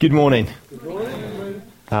Good morning. Good morning.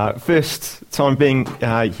 First time being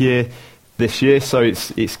here this year, so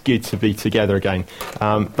it's good to be together again.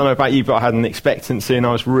 Don't know about you, but I had an expectancy and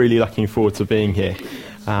I was really looking forward to being here.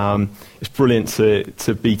 It's brilliant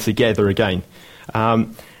to be together again.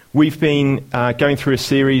 We've been going through a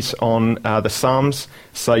series on the Psalms,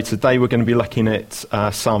 so today we're going to be looking at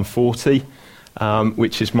Psalm 40,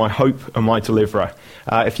 which is my hope and my deliverer.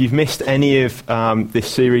 If you've missed any of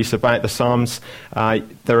this series about the Psalms,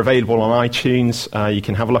 they're available on iTunes. You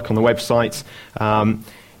can have a look on the website,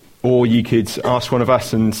 or you could ask one of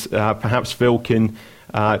us, and perhaps Phil can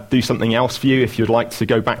do something else for you if you'd like to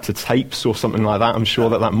go back to tapes or something like that. I'm sure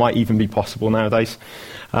that might even be possible nowadays.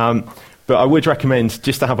 But I would recommend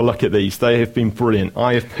just to have a look at these. They have been brilliant.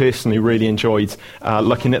 I have personally really enjoyed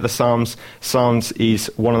looking at the Psalms. Psalms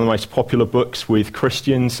is one of the most popular books with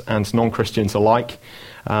Christians and non-Christians alike.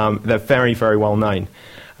 They're very, very well known.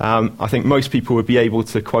 I think most people would be able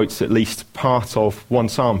to quote at least part of one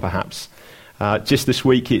psalm, perhaps. Just this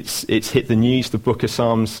week, it's hit the news. The Book of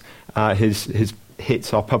Psalms has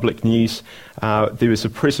hit our public news. There was a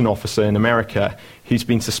prison officer in America who's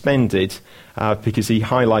been suspended because he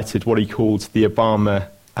highlighted what he called the Obama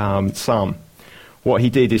psalm. What he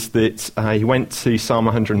did is that he went to Psalm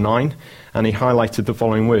 109 and he highlighted the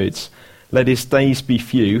following words: "Let his days be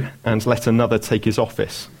few and let another take his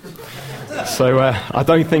office." So I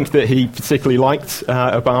don't think that he particularly liked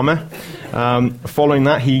Obama. Following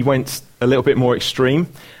that, he went a little bit more extreme,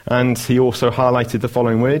 and he also highlighted the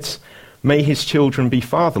following words: "May his children be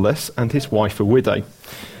fatherless and his wife a widow."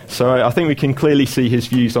 So I think we can clearly see his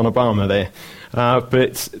views on Obama there.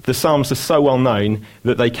 But the Psalms are so well known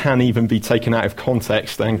that they can even be taken out of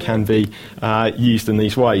context and can be used in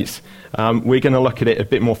these ways. We're going to look at it a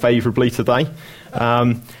bit more favourably today.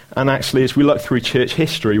 And actually, as we look through church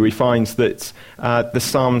history, we find that the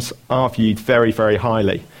Psalms are viewed very, very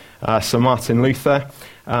highly. So Martin Luther,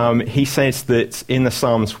 he says that in the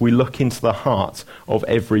Psalms we look into the heart of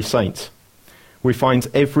every saint. We find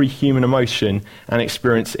every human emotion and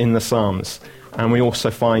experience in the Psalms, and we also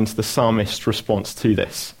find the psalmist's response to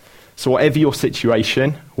this. So whatever your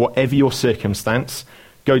situation, whatever your circumstance,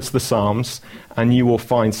 go to the Psalms and you will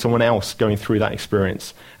find someone else going through that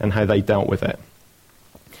experience and how they dealt with it.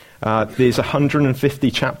 There's 150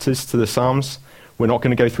 chapters to the Psalms. We're not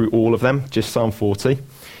going to go through all of them, just Psalm 40.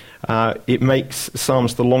 It makes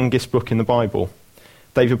Psalms the longest book in the Bible.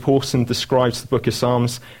 David Pawson describes the book of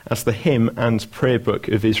Psalms as the hymn and prayer book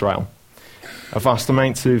of Israel. A vast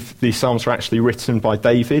amount of the Psalms are actually written by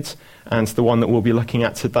David, and the one that we'll be looking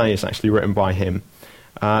at today is actually written by him.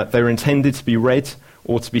 They're intended to be read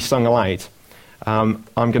or to be sung aloud. I'm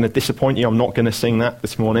going to disappoint you, I'm not going to sing that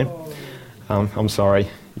this morning. I'm sorry,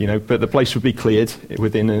 but the place would be cleared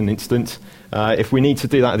within an instant. If we need to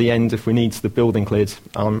do that at the end, if we need the building cleared,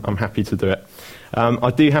 I'm happy to do it.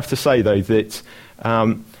 I do have to say, though, that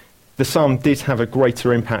the psalm did have a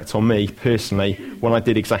greater impact on me personally when I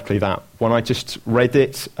did exactly that. When I just read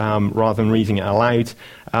it rather than reading it aloud,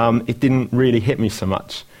 it didn't really hit me so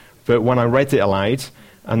much. But when I read it aloud,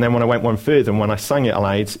 and then when I went one further and when I sang it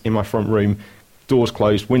aloud in my front room, doors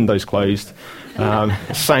closed, windows closed,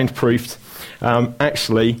 soundproofed,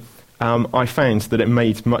 I found that it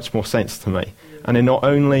made much more sense to me. And it not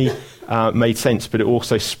only made sense, but it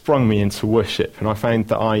also sprung me into worship. And I found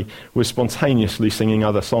that I was spontaneously singing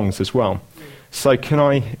other songs as well. So can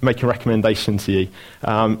I make a recommendation to you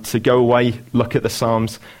to go away, look at the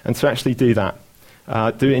Psalms, and to actually do that?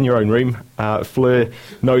 Do it in your own room. Fleur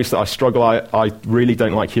knows that I struggle. I really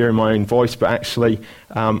don't like hearing my own voice, but actually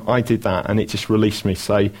I did that and it just released me.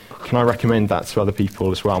 So can I recommend that to other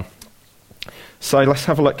people as well? So let's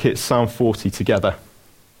have a look at Psalm 40 together.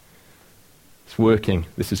 It's working.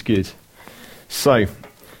 This is good. So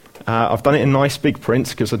I've done it in nice big print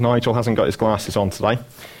because Nigel hasn't got his glasses on today.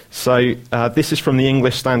 So this is from the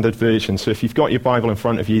English Standard Version. So if you've got your Bible in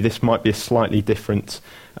front of you, this might be a slightly different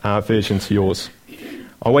version to yours.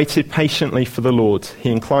 "I waited patiently for the Lord. He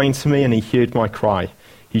inclined to me and he heard my cry.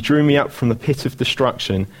 He drew me up from the pit of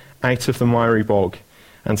destruction, out of the miry bog,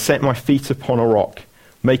 and set my feet upon a rock,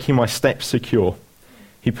 making my steps secure.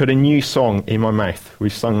 He put a new song in my mouth."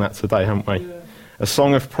 We've sung that today, haven't we? Yeah. "A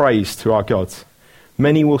song of praise to our God.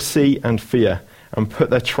 Many will see and fear and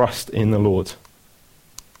put their trust in the Lord.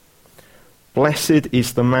 Blessed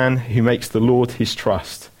is the man who makes the Lord his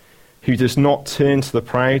trust, who does not turn to the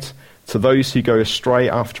proud, to those who go astray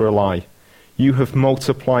after a lie. You have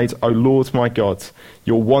multiplied, O Lord my God,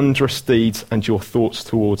 your wondrous deeds and your thoughts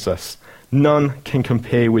towards us. None can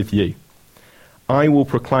compare with you. I will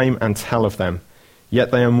proclaim and tell of them,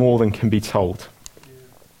 yet they are more than can be told."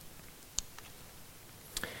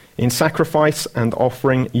 In sacrifice and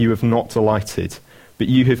offering you have not delighted, but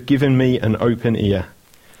you have given me an open ear.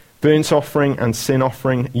 Burnt offering and sin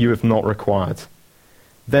offering you have not required.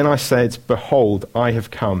 Then I said, behold, I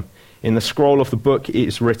have come. In the scroll of the book it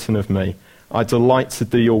is written of me, I delight to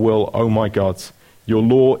do your will, O my God. Your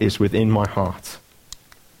law is within my heart.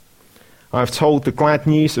 I have told the glad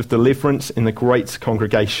news of deliverance in the great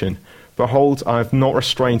congregation. Behold, I have not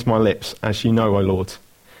restrained my lips, as you know, O Lord.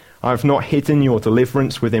 I have not hidden your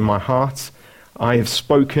deliverance within my heart. I have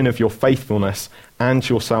spoken of your faithfulness and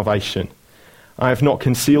your salvation. I have not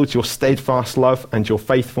concealed your steadfast love and your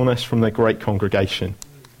faithfulness from the great congregation.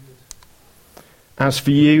 As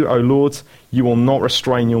for you, O Lord, you will not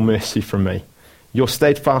restrain your mercy from me. Your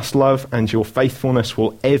steadfast love and your faithfulness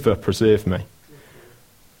will ever preserve me.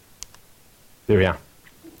 There we are.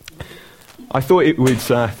 I thought it would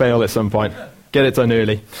fail at some point. Get it done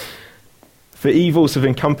early. For evils have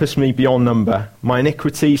encompassed me beyond number. My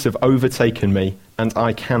iniquities have overtaken me, and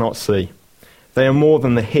I cannot see. They are more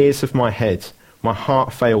than the hairs of my head. My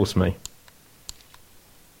heart fails me.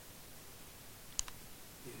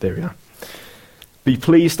 There we are. Be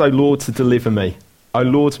pleased, O Lord, to deliver me. O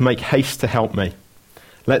Lord, make haste to help me.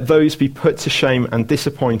 Let those be put to shame and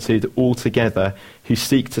disappointed altogether who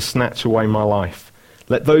seek to snatch away my life.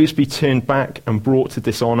 Let those be turned back and brought to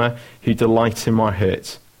dishonour who delight in my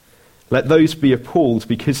hurt. Let those be appalled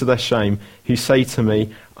because of their shame who say to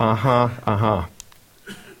me, aha, aha.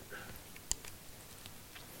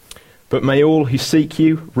 But may all who seek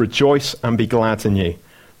you rejoice and be glad in you.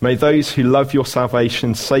 May those who love your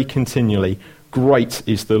salvation say continually, great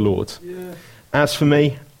is the Lord. Yeah. As for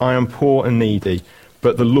me, I am poor and needy,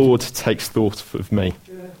 but the Lord takes thought of me.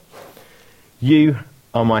 Yeah. You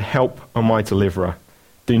are my help and my deliverer.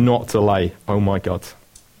 Do not delay, O my God.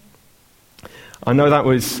 I know that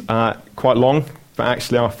was quite long, but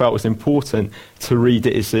actually I felt it was important to read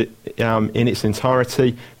it in its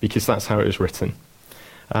entirety because that's how it was written.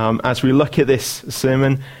 As we look at this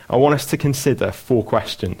sermon, I want us to consider 4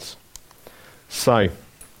 questions. So,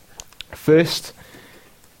 first,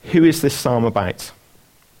 who is this psalm about?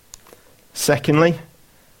 Secondly,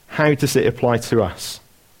 how does it apply to us?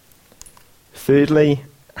 Thirdly,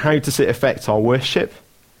 how does it affect our worship?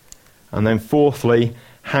 And then fourthly,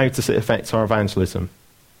 how does it affect our evangelism?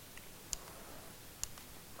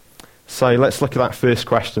 So let's look at that first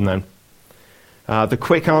question then. The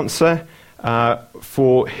quick answer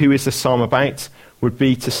for who is the psalm about would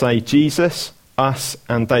be to say Jesus, us,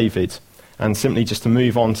 and David, and simply just to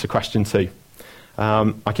move on to question 2.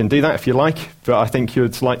 I can do that if you like, but I think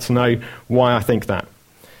you'd like to know why I think that.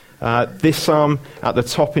 This psalm, at the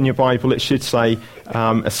top in your Bible, it should say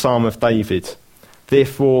a psalm of David.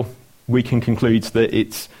 Therefore, we can conclude that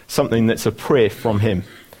it's something that's a prayer from him.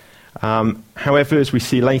 However, as we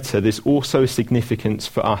see later, there's also a significance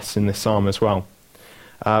for us in this psalm as well.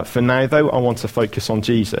 For now, though, I want to focus on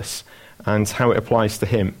Jesus and how it applies to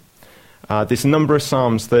him. There's a number of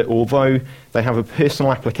psalms that, although they have a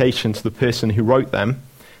personal application to the person who wrote them,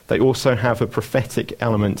 they also have a prophetic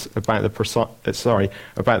element about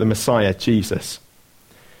the Messiah, Jesus.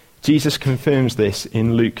 Jesus confirms this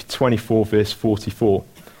in Luke 24, verse 44.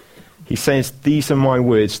 He says, "These are my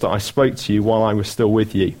words that I spoke to you while I was still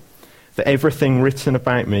with you, that everything written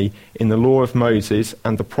about me in the law of Moses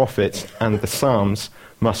and the prophets and the Psalms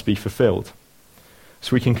must be fulfilled."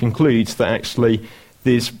 So we can conclude that actually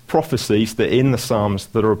there's prophecies that are in the Psalms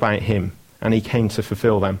that are about him, and he came to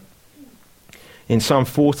fulfill them. In Psalm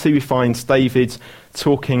 40, we find David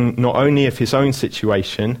talking not only of his own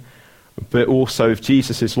situation, but also of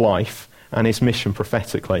Jesus' life and his mission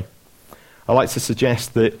prophetically. I like to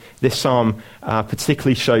suggest that this psalm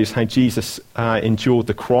particularly shows how Jesus endured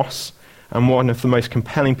the cross, and one of the most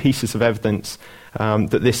compelling pieces of evidence that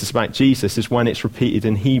this is about Jesus is when it's repeated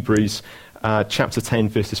in Hebrews chapter 10,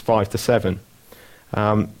 verses 5 to 7.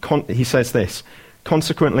 He says this,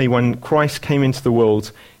 "Consequently, when Christ came into the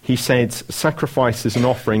world, he said, 'Sacrifices and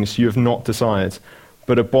offerings you have not desired,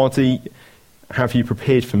 but a body have you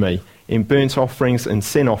prepared for me. In burnt offerings and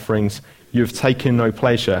sin offerings you have taken no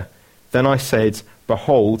pleasure.' Then I said,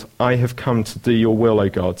 'Behold, I have come to do your will, O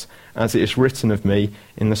God, as it is written of me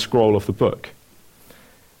in the scroll of the book.'"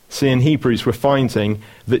 See, in Hebrews we're finding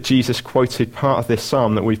that Jesus quoted part of this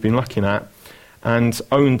psalm that we've been looking at and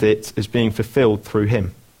owned it as being fulfilled through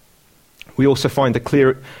him. We also find a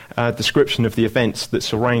clear description of the events that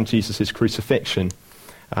surround Jesus' crucifixion.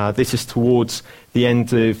 This is towards the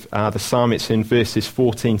end of the psalm. It's in verses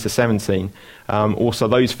 14 to 17. Also,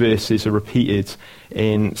 those verses are repeated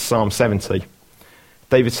in Psalm 70.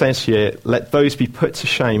 David says here, "Let those be put to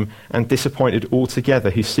shame and disappointed altogether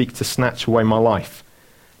who seek to snatch away my life.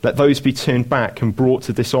 Let those be turned back and brought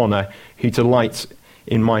to dishonour who delight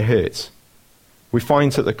in my hurt. We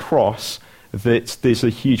find at the cross that there's a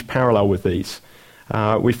huge parallel with these.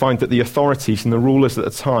 We find that the authorities and the rulers at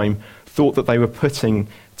the time thought that they were putting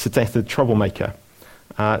to death a troublemaker.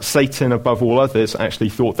 Satan, above all others, actually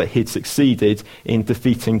thought that he'd succeeded in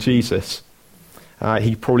defeating Jesus.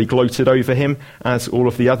 He probably gloated over him as all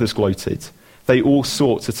of the others gloated. They all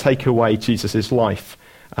sought to take away Jesus' life,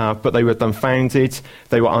 but they were dumbfounded,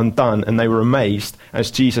 they were undone, and they were amazed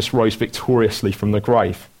as Jesus rose victoriously from the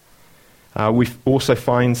grave. We also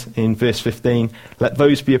find in verse 15, let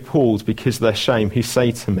those be appalled because of their shame who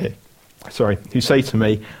say to me,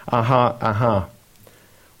 aha, aha.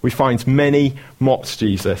 We find many mocked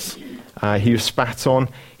Jesus. He was spat on,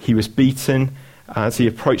 he was beaten. As he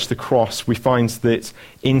approached the cross, we find that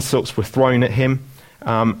insults were thrown at him.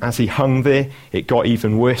 As he hung there, it got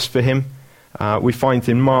even worse for him. We find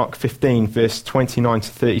in Mark 15, verse 29 to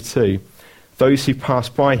 32, those who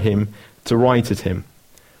passed by him derided him.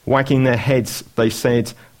 Wagging their heads, they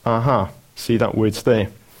said, aha, see that word's there.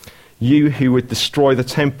 You who would destroy the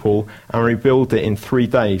temple and rebuild it in 3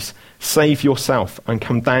 days, save yourself and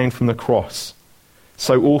come down from the cross.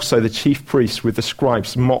 So also the chief priests with the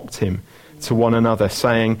scribes mocked him to one another,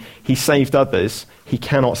 saying, he saved others, he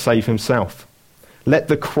cannot save himself. Let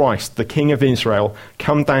the Christ, the King of Israel,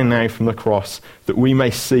 come down now from the cross, that we may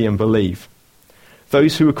see and believe.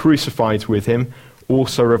 Those who were crucified with him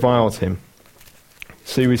also reviled him.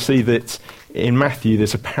 So we see that in Matthew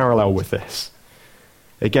there's a parallel with this.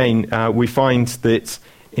 Again, we find that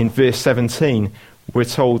in verse 17, we're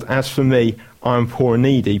told, as for me, I am poor and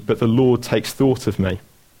needy, but the Lord takes thought of me.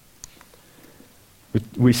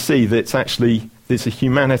 We see that actually there's a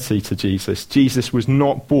humanity to Jesus. Jesus was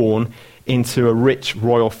not born into a rich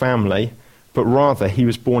royal family, but rather he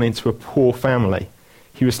was born into a poor family.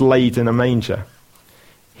 He was laid in a manger.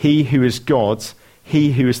 He who is God,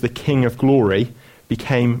 he who is the King of glory,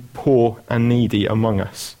 became poor and needy among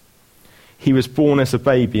us. He was born as a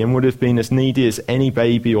baby and would have been as needy as any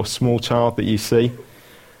baby or small child that you see.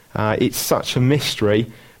 It's such a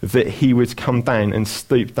mystery that he would come down and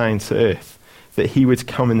stoop down to earth, that he would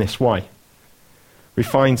come in this way. We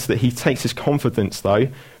find that he takes his confidence, though,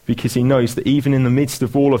 because he knows that even in the midst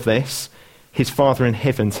of all of this, his Father in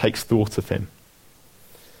heaven takes thought of him.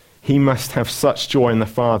 He must have such joy in the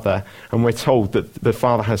Father, and we're told that the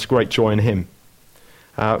Father has great joy in him.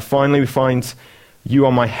 Finally, we find, you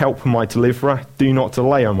are my help and my deliverer. Do not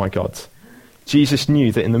delay, O my God. Jesus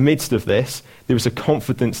knew that in the midst of this, there was a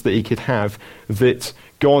confidence that he could have that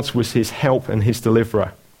God was his help and his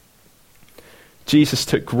deliverer. Jesus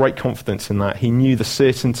took great confidence in that. He knew the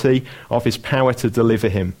certainty of his power to deliver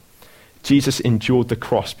him. Jesus endured the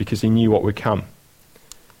cross because he knew what would come.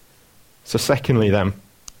 So secondly then,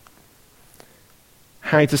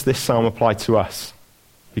 how does this psalm apply to us?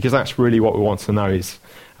 Because that's really what we want to know is,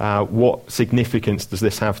 what significance does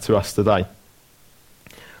this have to us today?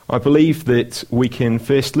 I believe that we can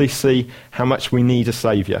firstly see how much we need a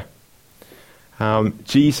saviour.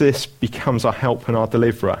 Jesus becomes our help and our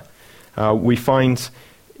deliverer. We find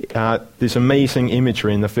there's amazing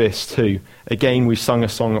imagery in the verse 2. Again, we've sung a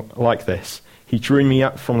song like this. He drew me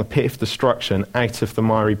up from the pit of destruction, out of the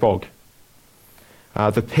miry bog.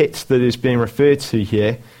 The pit that is being referred to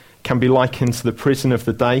here can be likened to the prison of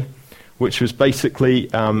the day, which was basically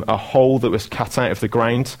a hole that was cut out of the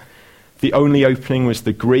ground. The only opening was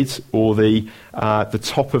the grid or the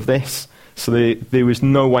top of this, so there was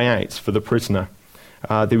no way out for the prisoner.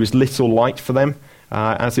 There was little light for them,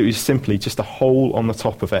 as it was simply just a hole on the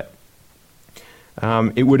top of it.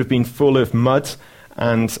 It would have been full of mud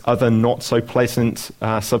and other not so pleasant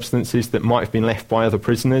substances that might have been left by other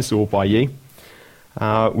prisoners or by you.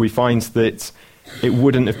 We find that it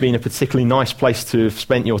wouldn't have been a particularly nice place to have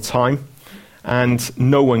spent your time, and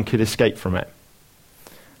no one could escape from it.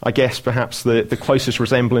 I guess perhaps the closest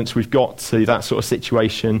resemblance we've got to that sort of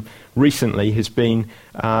situation recently has been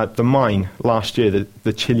the mine last year,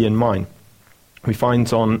 the Chilean mine. We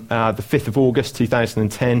find on the 5th of August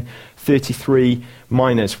 2010, 33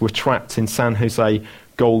 miners were trapped in San Jose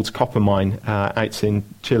gold copper mine out in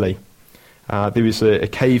Chile. There was a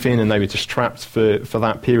cave-in and they were just trapped for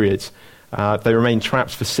that period. They remained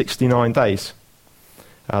trapped for 69 days.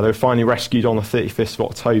 They were finally rescued on the 31st of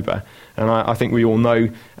October. And I think we all know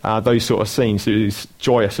those sort of scenes. It was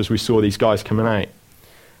joyous as we saw these guys coming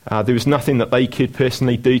out. There was nothing that they could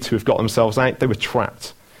personally do to have got themselves out. They were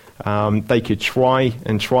trapped. They could try,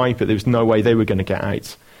 but there was no way they were going to get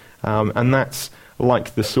out. And that's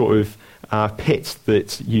like the sort of pit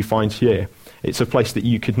that you find here. It's a place that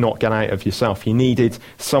you could not get out of yourself. You needed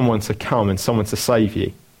someone to come and someone to save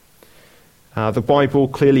you. The Bible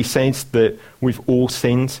clearly says that we've all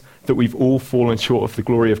sinned, that we've all fallen short of the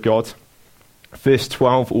glory of God. Verse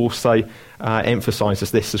 12 also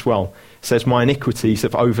emphasises this as well. It says, "My iniquities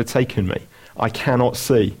have overtaken me. I cannot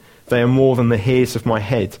see. They are more than the hairs of my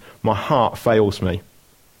head. My heart fails me."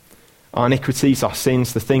 Our iniquities, our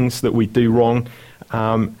sins, the things that we do wrong,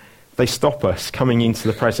 they stop us coming into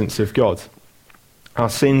the presence of God. Our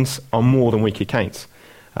sins are more than we could count.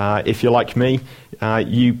 If you're like me,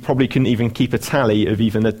 you probably couldn't even keep a tally of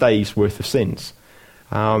even a day's worth of sins.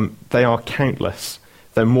 They are countless.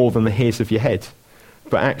 They're more than the hairs of your head.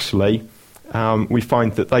 But actually, we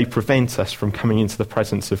find that they prevent us from coming into the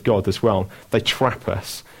presence of God as well. They trap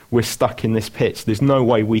us. We're stuck in this pit. There's no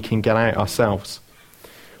way we can get out ourselves.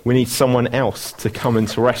 We need someone else to come and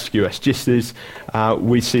to rescue us. Just as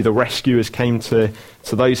we see the rescuers came to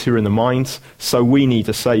those who are in the mines, so we need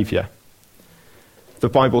a saviour. The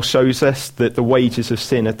Bible shows us that the wages of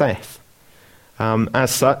sin are death. As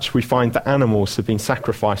such, we find that animals have been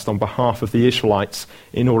sacrificed on behalf of the Israelites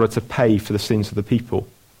in order to pay for the sins of the people.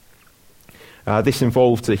 This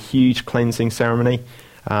involved a huge cleansing ceremony.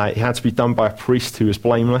 It had to be done by a priest who was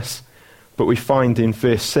blameless. But we find in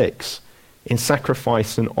verse 6, "In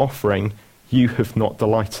sacrifice and offering you have not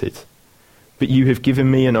delighted, but you have given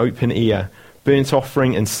me an open ear. Burnt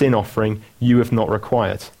offering and sin offering you have not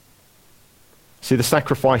required." See, the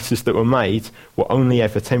sacrifices that were made were only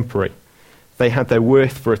ever temporary. They had their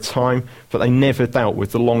worth for a time, but they never dealt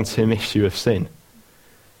with the long-term issue of sin.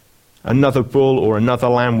 Another bull or another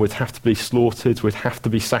lamb would have to be slaughtered, would have to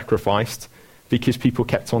be sacrificed, because people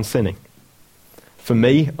kept on sinning. For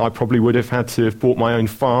me, I probably would have had to have bought my own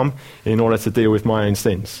farm in order to deal with my own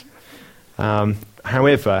sins.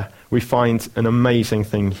 However, we find an amazing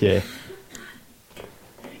thing here.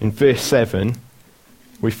 In verse 7,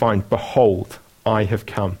 we find, "Behold, I have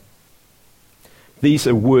come." These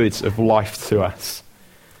are words of life to us.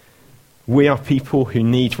 We are people who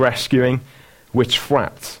need rescuing. We're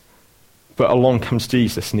trapped. But along comes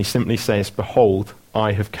Jesus and he simply says, "Behold,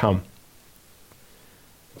 I have come."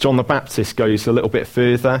 John the Baptist goes a little bit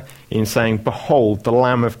further in saying, "Behold, the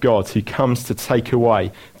Lamb of God who comes to take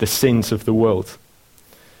away the sins of the world."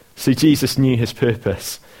 See, Jesus knew his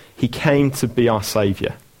purpose. He came to be our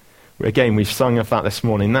saviour. Again, we've sung of that this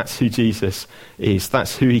morning. That's who Jesus is.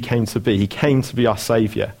 That's who he came to be. He came to be our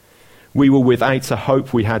saviour. We were without a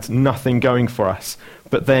hope. We had nothing going for us.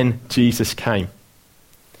 But then Jesus came.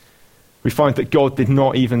 We find that God did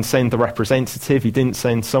not even send a representative. He didn't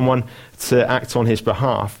send someone to act on his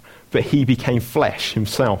behalf. But he became flesh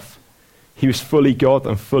himself. He was fully God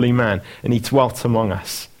and fully man. And he dwelt among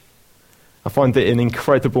us. I find it an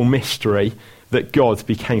incredible mystery that God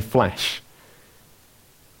became flesh.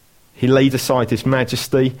 He laid aside his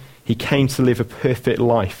majesty. He came to live a perfect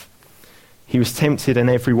life. He was tempted in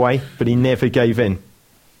every way, but he never gave in.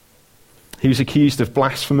 He was accused of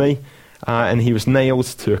blasphemy, and he was nailed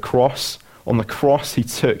to a cross. On the cross, he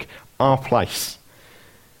took our place.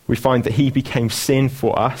 We find that he became sin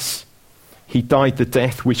for us. He died the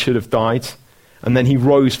death we should have died, and then he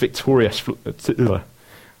rose victorious.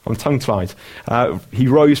 I'm tongue-tied. He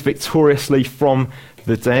rose victoriously from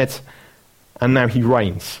the dead, and now he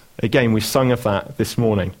reigns. Again, we sung of that this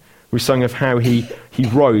morning. We sung of how he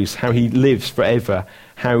rose, how he lives forever,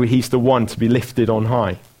 how he's the one to be lifted on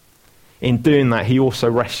high. In doing that, he also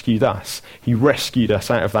rescued us. He rescued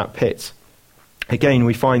us out of that pit. Again,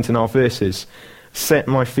 we find in our verses, "Set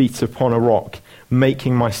my feet upon a rock,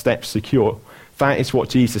 making my steps secure." That is what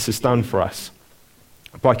Jesus has done for us.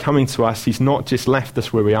 By coming to us, he's not just left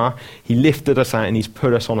us where we are, he lifted us out and he's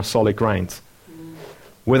put us on a solid ground.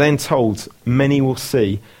 We're then told, "Many will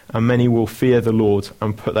see and many will fear the Lord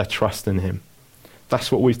and put their trust in him."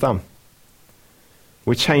 That's what we've done.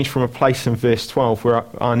 We change from a place in verse 12 where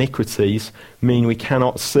our iniquities mean we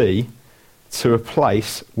cannot see to a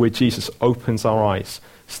place where Jesus opens our eyes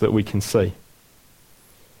so that we can see.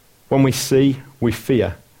 When we see, we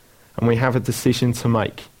fear, and we have a decision to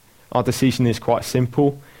make. Our decision is quite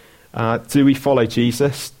simple. Do we follow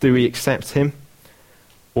Jesus? Do we accept him?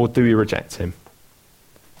 Or do we reject him?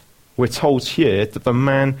 We're told here that the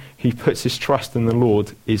man who puts his trust in the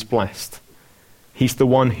Lord is blessed. He's the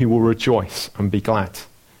one who will rejoice and be glad.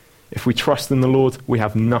 If we trust in the Lord, we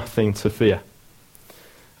have nothing to fear.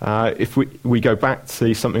 If we go back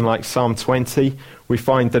to something like Psalm 20, we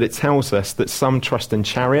find that it tells us that some trust in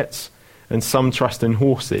chariots and some trust in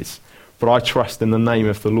horses, but I trust in the name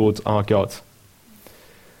of the Lord our God.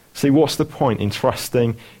 See, what's the point in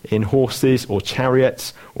trusting in horses or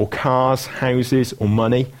chariots or cars, houses or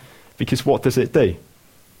money? Because what does it do?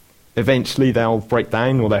 Eventually they'll break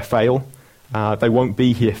down or they'll fail. They won't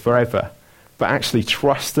be here forever. But actually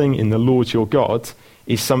trusting in the Lord your God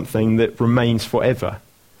is something that remains forever.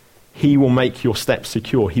 He will make your steps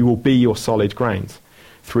secure. He will be your solid ground.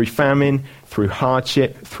 Through famine, through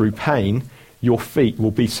hardship, through pain, your feet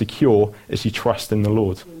will be secure as you trust in the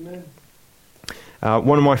Lord.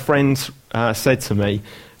 One of my friends said to me,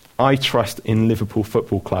 I trust in Liverpool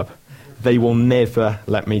Football Club. They will never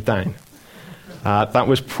let me down. That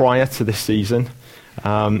was prior to this season.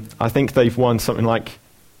 I think they've won something like,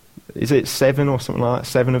 is it 7 or something like that?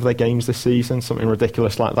 7 of their games this season, something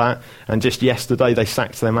ridiculous like that. And just yesterday they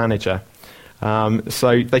sacked their manager.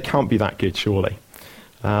 So they can't be that good, surely.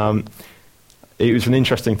 It was an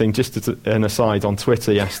interesting thing, just as an aside, on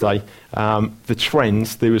Twitter yesterday. The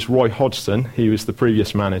trends, there was Roy Hodgson, who was the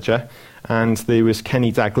previous manager, and there was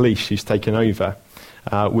Kenny Dalglish, who's taken over,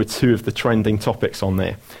 with 2 of the trending topics on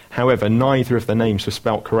there. However, neither of the names were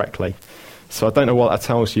spelt correctly. So I don't know what that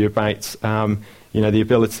tells you about the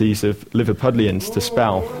abilities of Liverpudlians to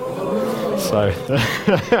spell. So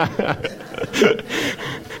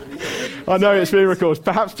I know it's being recorded.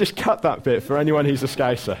 Perhaps just cut that bit for anyone who's a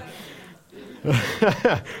Scouser.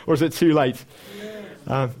 Or is it too late?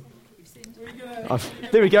 There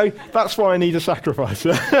we go. That's why I need a sacrifice.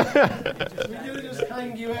 We're going to just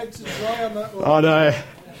hang you out to dry on that one. I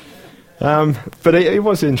know. But it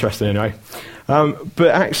was interesting anyway. But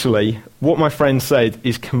actually, what my friend said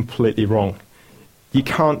is completely wrong. You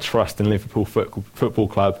can't trust in Liverpool Football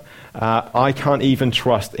Club. I can't even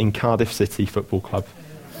trust in Cardiff City Football Club.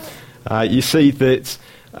 You see that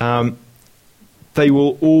they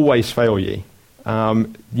will always fail you.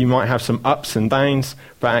 You might have some ups and downs,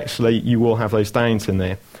 but actually you will have those downs in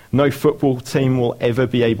there. No football team will ever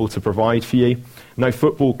be able to provide for you. No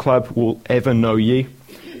football club will ever know you.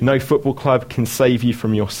 No football club can save you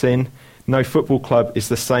from your sin. No football club is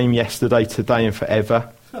the same yesterday, today and forever.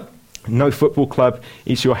 No football club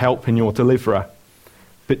is your help and your deliverer.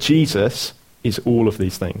 But Jesus is all of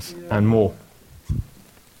these things and more.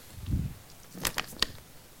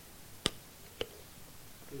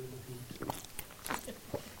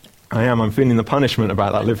 I'm feeling the punishment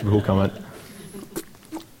about that Liverpool comment.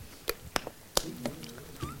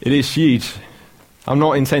 It is huge. I'm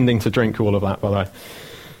not intending to drink all of that, by the way.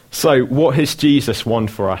 So, what has Jesus won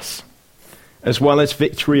for us? As well as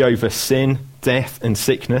victory over sin, death, and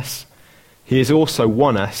sickness, he has also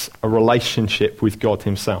won us a relationship with God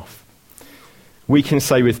himself. We can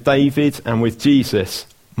say with David and with Jesus,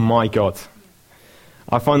 my God.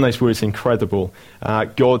 I find those words incredible.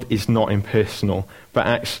 God is not impersonal, but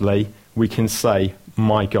actually we can say,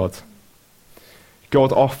 my God.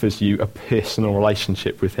 God offers you a personal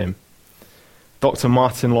relationship with him. Dr.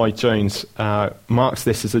 Martin Lloyd-Jones marks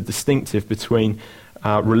this as a distinctive between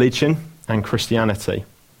religion and Christianity.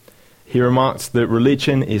 He remarks that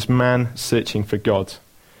religion is man searching for God,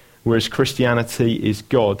 whereas Christianity is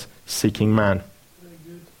God seeking man.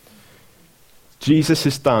 Jesus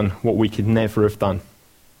has done what we could never have done.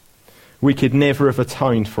 We could never have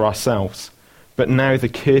atoned for ourselves, but now the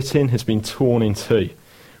curtain has been torn in two.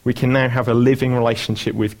 We can now have a living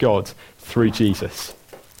relationship with God through Jesus.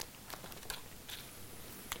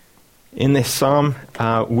 In this psalm,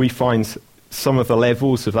 we find some of the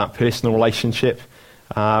levels of that personal relationship.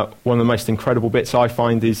 One of the most incredible bits I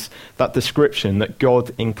find is that description that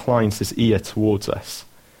God inclines his ear towards us.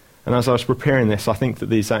 And as I was preparing this, I think that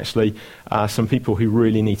there's actually some people who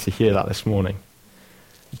really need to hear that this morning.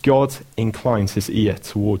 God inclines his ear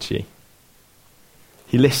towards you.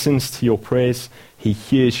 He listens to your prayers. He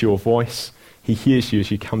hears your voice. He hears you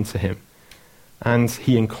as you come to him. And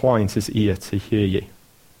he inclines his ear to hear you.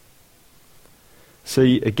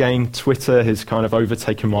 See, again, Twitter has kind of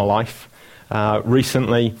overtaken my life.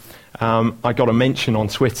 Recently, I got a mention on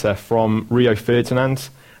Twitter from Rio Ferdinand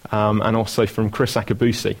and also from Chris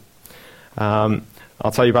Akabusi.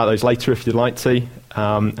 I'll tell you about those later if you'd like to,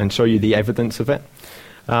 and show you the evidence of it.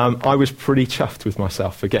 I was pretty chuffed with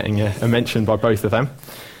myself for getting a mention by both of them.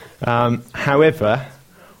 However,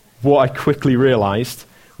 what I quickly realised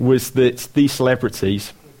was that these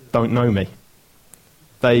celebrities don't know me.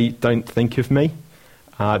 They don't think of me.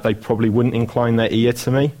 They probably wouldn't incline their ear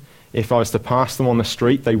to me. If I was to pass them on the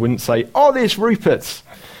street, they wouldn't say, "Oh, there's Rupert."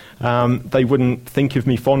 They wouldn't think of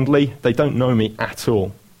me fondly. They don't know me at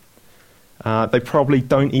all. They probably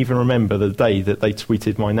don't even remember the day that they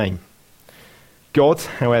tweeted my name. God,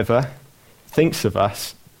 however, thinks of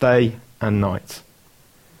us day and night.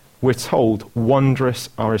 We're told wondrous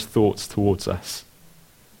are his thoughts towards us.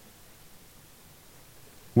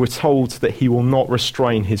 We're told that he will not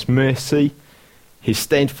restrain his mercy, his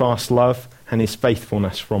steadfast love, and his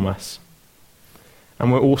faithfulness from us.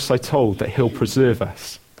 And we're also told that he'll preserve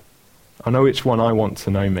us. I know which one I want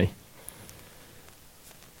to know me.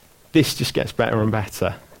 this just gets better and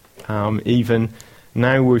better. Even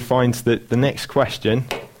now we find that the next question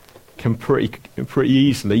can pretty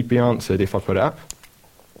easily be answered if I put it up.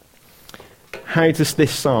 How does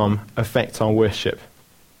this psalm affect our worship?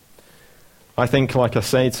 I think, like I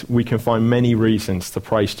said, we can find many reasons to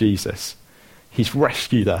praise Jesus. He's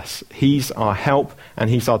rescued us. He's our help and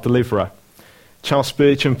he's our deliverer. Charles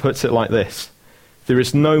Spurgeon puts it like this: there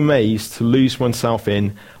is no maze to lose oneself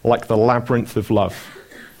in like the labyrinth of love.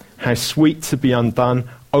 How sweet to be undone,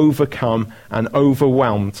 overcome and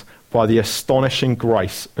overwhelmed by the astonishing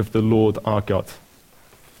grace of the Lord our God.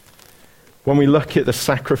 When we look at the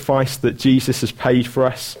sacrifice that Jesus has paid for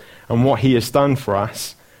us and what he has done for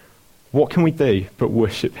us, what can we do but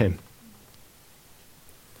worship him?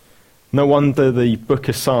 No wonder the book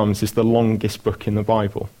of Psalms is the longest book in the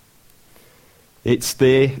Bible. It's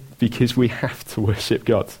there because we have to worship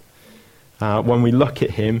God. When we look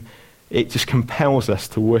at him, it just compels us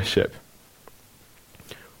to worship.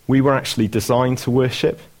 We were actually designed to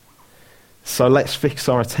worship. So let's fix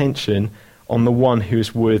our attention on the one who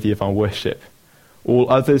is worthy of our worship. All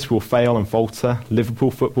others will fail and falter.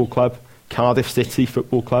 Liverpool Football Club, Cardiff City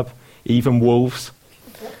Football Club, even Wolves,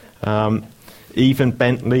 even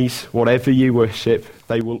Bentleys, whatever you worship,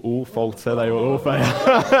 they will all falter, they will all fail.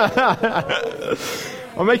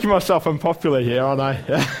 I'm making myself unpopular here, aren't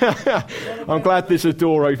I? I'm glad there's a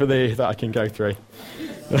door over there that I can go through.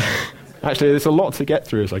 Actually, there's a lot to get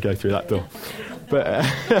through as I go through that door. But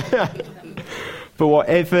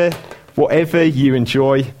whatever you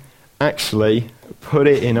enjoy, actually put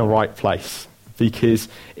it in a right place, because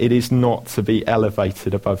it is not to be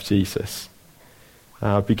elevated above Jesus,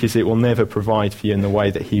 because it will never provide for you in the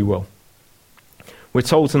way that he will. We're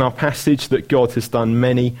told in our passage that God has done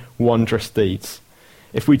many wondrous deeds.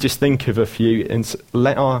 If we just think of a few and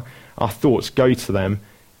let our thoughts go to them,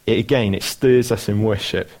 it stirs us in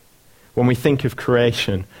worship. When we think of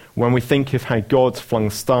creation, when we think of how God flung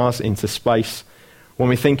stars into space, when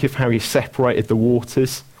we think of how he separated the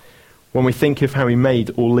waters, when we think of how he made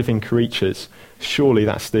all living creatures, surely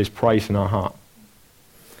that stirs praise in our heart.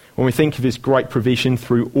 When we think of his great provision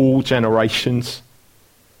through all generations,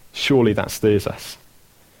 surely that stirs us.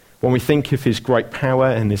 When we think of his great power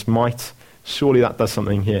and his might, surely that does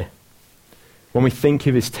something here. When we think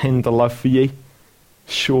of his tender love for you,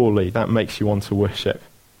 surely that makes you want to worship.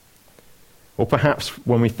 Or perhaps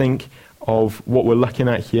when we think of what we're looking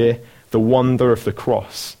at here, the wonder of the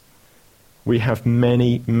cross, we have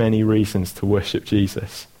many, many reasons to worship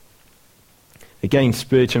Jesus. Again,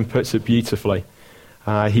 Spurgeon puts it beautifully.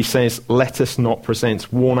 He says, let us not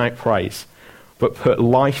present worn-out praise, but put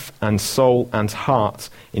life and soul and heart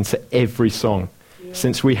into every song,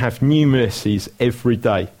 since we have new mercies every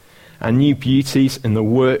day and new beauties in the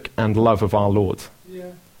work and love of our Lord. Yeah.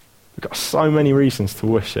 We've got so many reasons to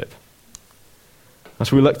worship.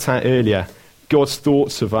 As we looked at earlier, God's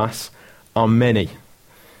thoughts of us are many.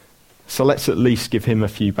 So let's at least give him a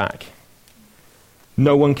few back.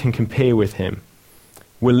 No one can compare with him.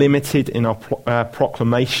 We're limited in our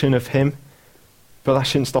proclamation of him, but that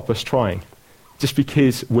shouldn't stop us trying. Just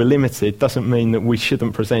because we're limited doesn't mean that we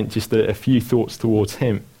shouldn't present just a few thoughts towards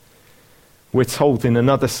him. We're told in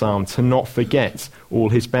another psalm to not forget all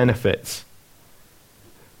his benefits.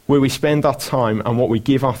 Where we spend our time and what we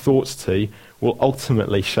give our thoughts to will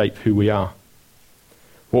ultimately shape who we are.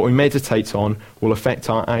 What we meditate on will affect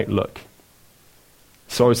our outlook.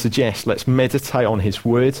 So I would suggest let's meditate on his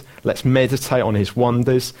word, let's meditate on his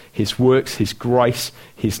wonders, his works, his grace,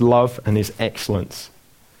 his love and his excellence.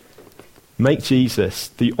 Make Jesus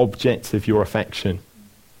the object of your affection.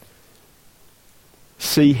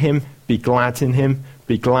 See him, be glad in him,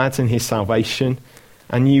 be glad in his salvation,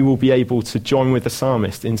 and you will be able to join with the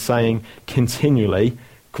psalmist in saying continually,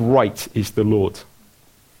 great is the Lord.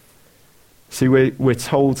 See, we're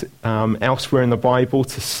told elsewhere in the Bible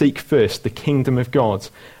to seek first the kingdom of God,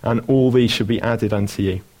 and all these should be added unto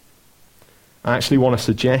you. I actually want to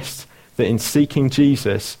suggest that in seeking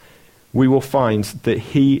Jesus, we will find that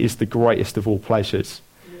he is the greatest of all pleasures,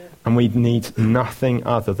 and we need nothing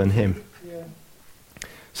other than him. Yeah.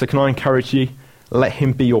 So can I encourage you, let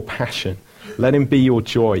him be your passion, let him be your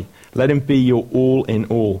joy, let him be your all in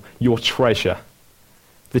all, your treasure.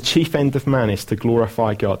 The chief end of man is to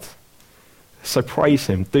glorify God. So praise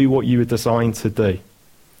him, do what you were designed to do.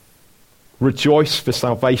 Rejoice, for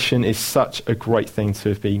salvation is such a great thing to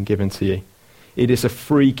have been given to you. It is a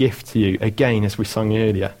free gift to you, again as we sung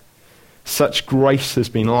earlier. Such grace has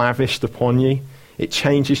been lavished upon you. It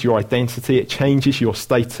changes your identity, it changes your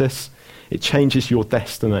status, it changes your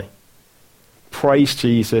destiny. Praise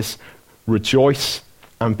Jesus, rejoice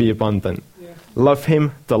and be abundant. Yeah. Love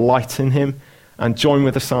him, delight in him, and join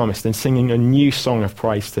with the psalmist in singing a new song of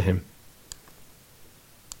praise to him.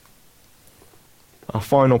 Our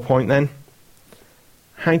final point then,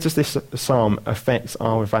 how does this psalm affect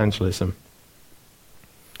our evangelism?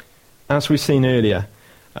 As we've seen earlier,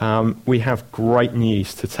 we have great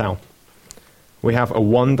news to tell. We have a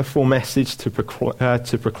wonderful message to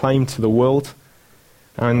proclaim to the world.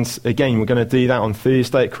 And again, we're going to do that on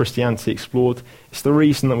Thursday at Christianity Explored. It's the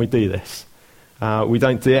reason that we do this. We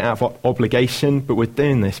don't do it out of obligation, but we're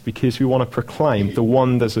doing this because we want to proclaim the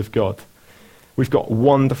wonders of God. We've got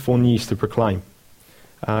wonderful news to proclaim.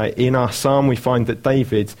 In our psalm, we find that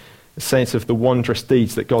David says of the wondrous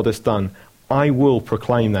deeds that God has done, I will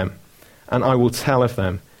proclaim them, and I will tell of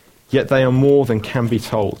them, yet they are more than can be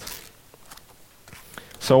told.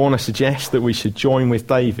 So I want to suggest that we should join with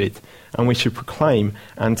David, and we should proclaim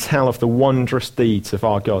and tell of the wondrous deeds of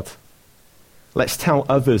our God. Let's tell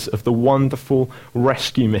others of the wonderful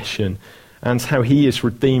rescue mission and how he has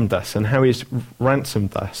redeemed us and how he has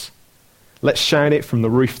ransomed us. Let's shout it from the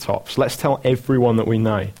rooftops. Let's tell everyone that we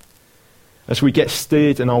know. As we get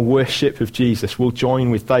stirred in our worship of Jesus, we'll join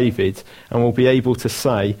with David and we'll be able to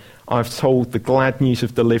say, I've told the glad news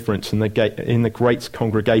of deliverance in the great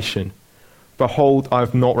congregation. Behold, I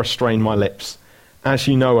have not restrained my lips. As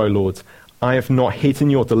you know, O Lord, I have not hidden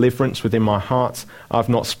your deliverance within my heart. I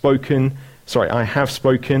have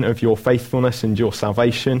spoken of your faithfulness and your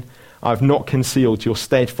salvation. I have not concealed your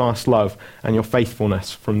steadfast love and your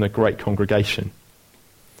faithfulness from the great congregation.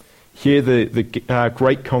 Here the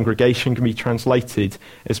great congregation can be translated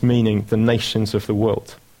as meaning the nations of the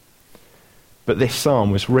world. But this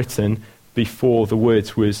psalm was written before the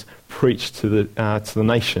words was preached to the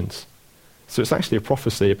nations. So it's actually a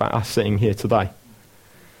prophecy about us sitting here today.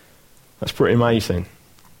 That's pretty amazing.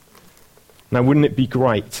 Now, wouldn't it be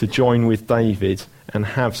great to join with David and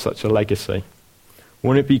have such a legacy?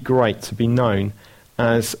 Wouldn't it be great to be known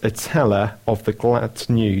as a teller of the glad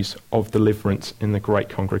news of deliverance in the great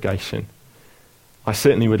congregation? I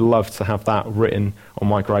certainly would love to have that written on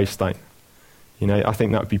my gravestone. I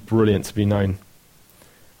think that would be brilliant to be known.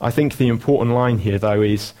 I think the important line here, though,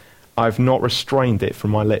 is, I've not restrained it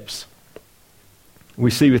from my lips. We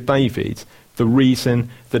see with David, the reason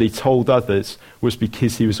that he told others was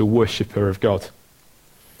because he was a worshipper of God.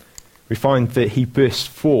 We find that he burst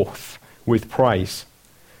forth with praise.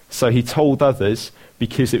 So he told others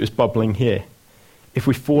because it was bubbling here. If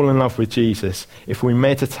we fall in love with Jesus, if we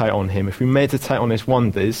meditate on him, if we meditate on his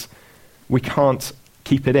wonders, we can't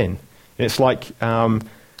keep it in. It's like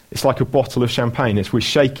a bottle of champagne. As we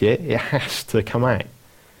shake it, it has to come out.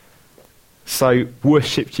 So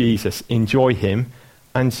worship Jesus, enjoy him,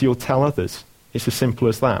 and you'll tell others. It's as simple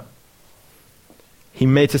as that. He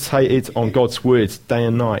meditated on God's words day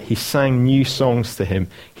and night. He sang new songs to him.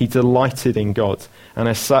 He delighted in God. And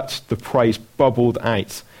as such, the praise bubbled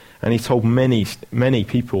out. And he told many, many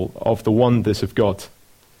people of the wonders of God.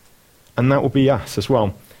 And that will be us as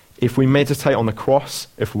well. If we meditate on the cross,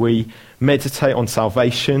 if we meditate on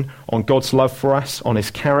salvation, on God's love for us, on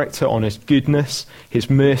his character, on his goodness, his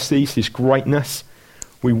mercies, his greatness,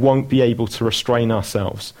 we won't be able to restrain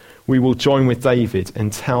ourselves. We will join with David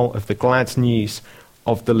and tell of the glad news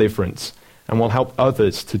of deliverance, and will help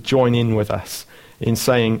others to join in with us in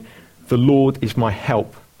saying, the Lord is my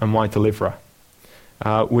help and my deliverer.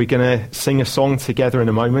 We're going to sing a song together in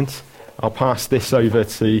a moment. I'll pass this over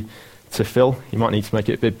to Phil. You might need to make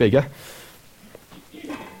it a bit bigger.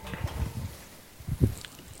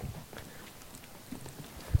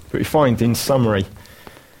 But we find, in summary,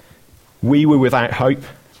 we were without hope.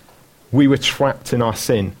 We were trapped in our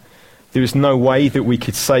sin. There was no way that we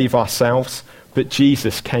could save ourselves, but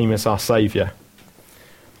Jesus came as our Saviour.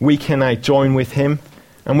 We can now join with him,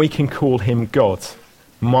 and we can call him God,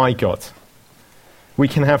 my God. We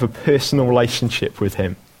can have a personal relationship with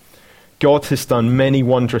him. God has done many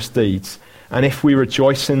wondrous deeds, and if we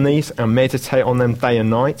rejoice in these and meditate on them day and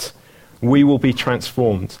night, we will be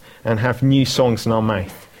transformed and have new songs in our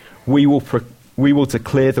mouth. We will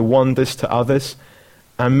declare the wonders to others,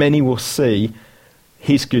 and many will see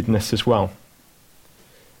his goodness as well.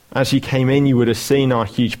 As you came in, you would have seen our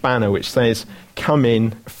huge banner which says, come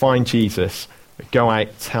in, find Jesus, go out,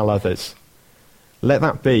 tell others. Let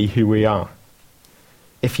that be who we are.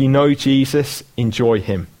 If you know Jesus, enjoy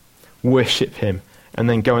him, worship him, and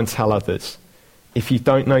then go and tell others. If you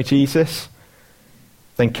don't know Jesus,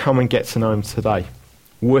 then come and get to know him today.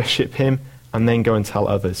 Worship him, and then go and tell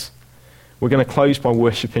others. We're going to close by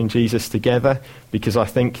worshipping Jesus together, because I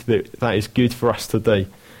think that is good for us to do.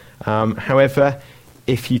 However,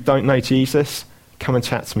 if you don't know Jesus, come and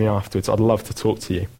chat to me afterwards. I'd love to talk to you.